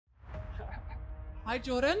Hi,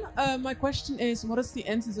 Jordan. My question is, what is the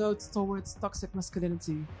antidote towards toxic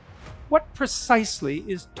masculinity? What precisely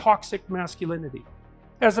is toxic masculinity,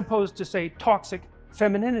 as opposed to, say, toxic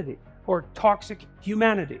femininity or toxic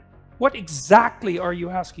humanity? What exactly are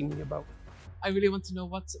you asking me about? I really want to know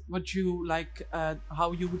what you like,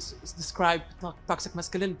 how you would describe toxic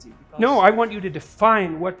masculinity. No, I want you to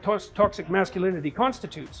define what toxic masculinity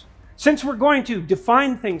constitutes. Since we're going to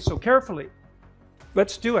define things so carefully,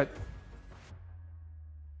 let's do it.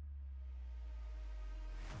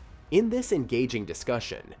 In this engaging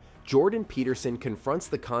discussion, Jordan Peterson confronts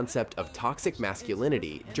the concept of toxic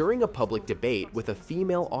masculinity during a public debate with a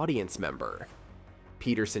female audience member.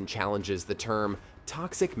 Peterson challenges the term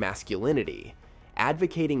toxic masculinity,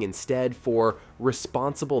 advocating instead for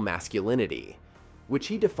responsible masculinity, which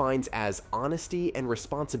he defines as honesty and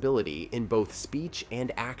responsibility in both speech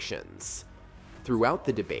and actions. Throughout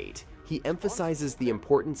the debate, he emphasizes the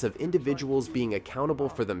importance of individuals being accountable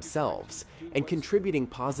for themselves and contributing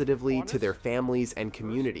positively to their families and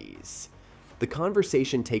communities. The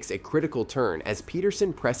conversation takes a critical turn as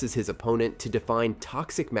Peterson presses his opponent to define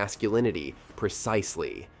toxic masculinity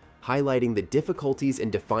precisely, highlighting the difficulties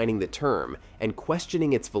in defining the term and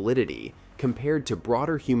questioning its validity compared to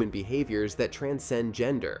broader human behaviors that transcend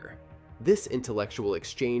gender. This intellectual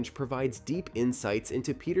exchange provides deep insights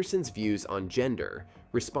into Peterson's views on gender,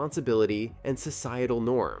 responsibility, and societal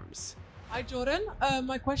norms. Hi, Jordan.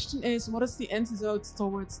 My question is, what is the antidote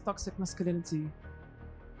towards toxic masculinity?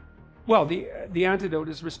 Well, the antidote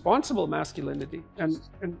is responsible masculinity. And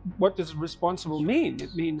what does responsible mean?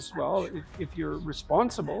 It means, well, if you're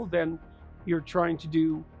responsible, then you're trying to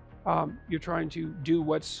do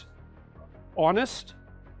what's honest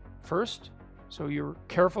first. So you're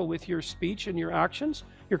careful with your speech and your actions.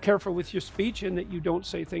 You're careful with your speech in that you don't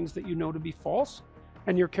say things that you know to be false.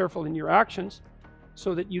 And you're careful in your actions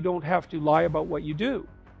so that you don't have to lie about what you do.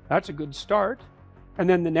 That's a good start. And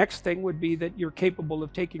then the next thing would be that you're capable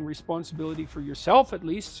of taking responsibility for yourself, at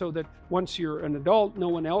least, so that once you're an adult, no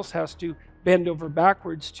one else has to bend over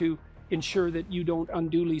backwards to ensure that you don't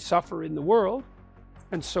unduly suffer in the world.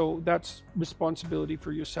 And so that's responsibility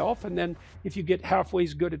for yourself. And then if you get halfway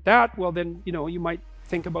good at that, well, then, you might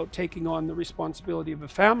think about taking on the responsibility of a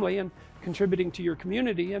family and contributing to your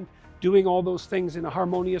community and doing all those things in a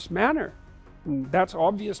harmonious manner. And that's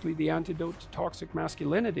obviously the antidote to toxic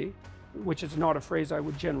masculinity, which is not a phrase I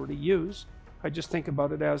would generally use. I just think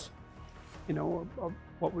about it as,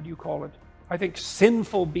 what would you call it? I think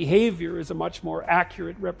sinful behavior is a much more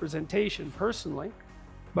accurate representation personally,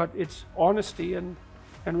 but it's honesty and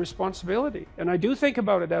responsibility. And I do think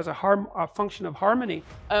about it as a function of harmony.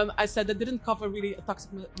 I said that didn't cover really a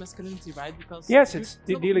toxic masculinity, right? Because yes, it's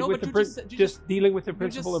dealing with the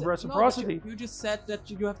principle of reciprocity. You just said that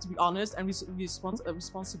you have to be honest and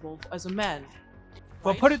responsible as a man.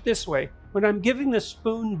 Well, put it this way. When I'm giving the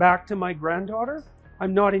spoon back to my granddaughter,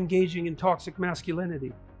 I'm not engaging in toxic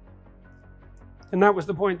masculinity. And that was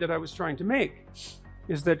the point that I was trying to make,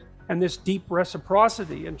 is that, and this deep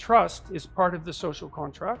reciprocity and trust is part of the social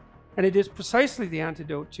contract. And it is precisely the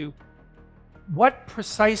antidote to what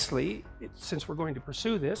precisely, since we're going to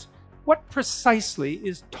pursue this, what precisely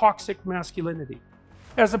is toxic masculinity,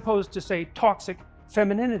 as opposed to, say, toxic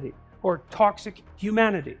femininity or toxic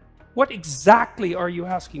humanity? What exactly are you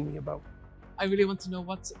asking me about? I really want to know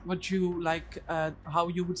what you like, how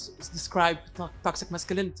you would describe toxic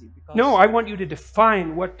masculinity. No, I want you to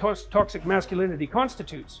define what toxic masculinity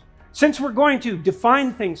constitutes. Since we're going to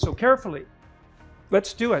define things so carefully,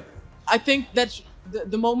 let's do it. I think that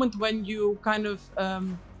the moment when you kind of, I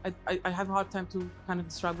have a hard time to kind of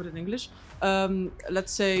describe it in English.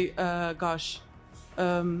 Let's say, that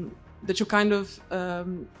you kind of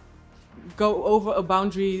go over a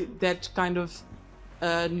boundary that kind of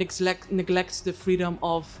neglects the freedom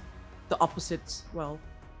of the opposite,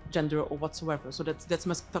 gender or whatsoever. So that's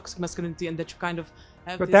toxic masculinity, and that you kind of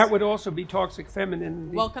have. But that would also be toxic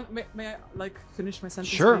femininity. Well, may I like finish my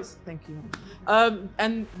sentence, sure. Please? Thank you.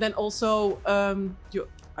 And then also,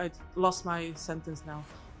 I lost my sentence now.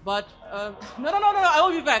 But no, I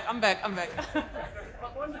will be back. I'm back.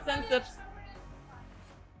 But in the sense that,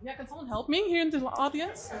 can someone help me here in the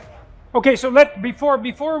audience? Okay, so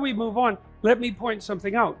before we move on, let me point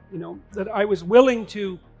something out. That I was willing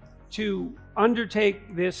to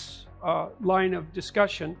undertake this line of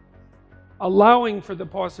discussion, allowing for the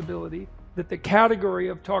possibility that the category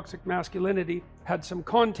of toxic masculinity had some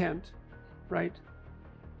content, right?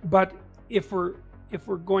 But if we're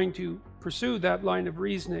going to pursue that line of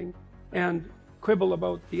reasoning and quibble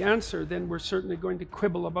about the answer, then we're certainly going to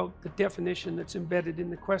quibble about the definition that's embedded in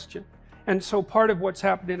the question. And so part of what's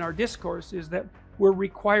happened in our discourse is that we're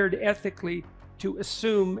required ethically to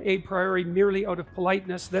assume a priori, merely out of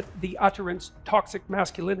politeness, that the utterance toxic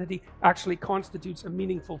masculinity actually constitutes a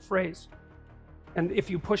meaningful phrase. And if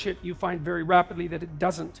you push it, you find very rapidly that it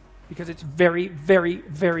doesn't, because it's very, very,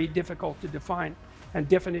 very difficult to define, and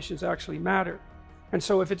definitions actually matter. And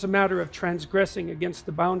so if it's a matter of transgressing against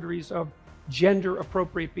the boundaries of gender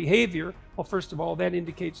appropriate behavior, well, first of all, that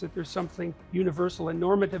indicates that there's something universal and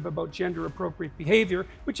normative about gender appropriate behavior,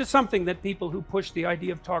 which is something that people who push the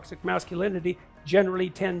idea of toxic masculinity generally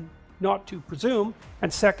tend not to presume.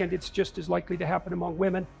 And second, it's just as likely to happen among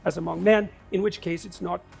women as among men, in which case it's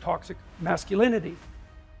not toxic masculinity.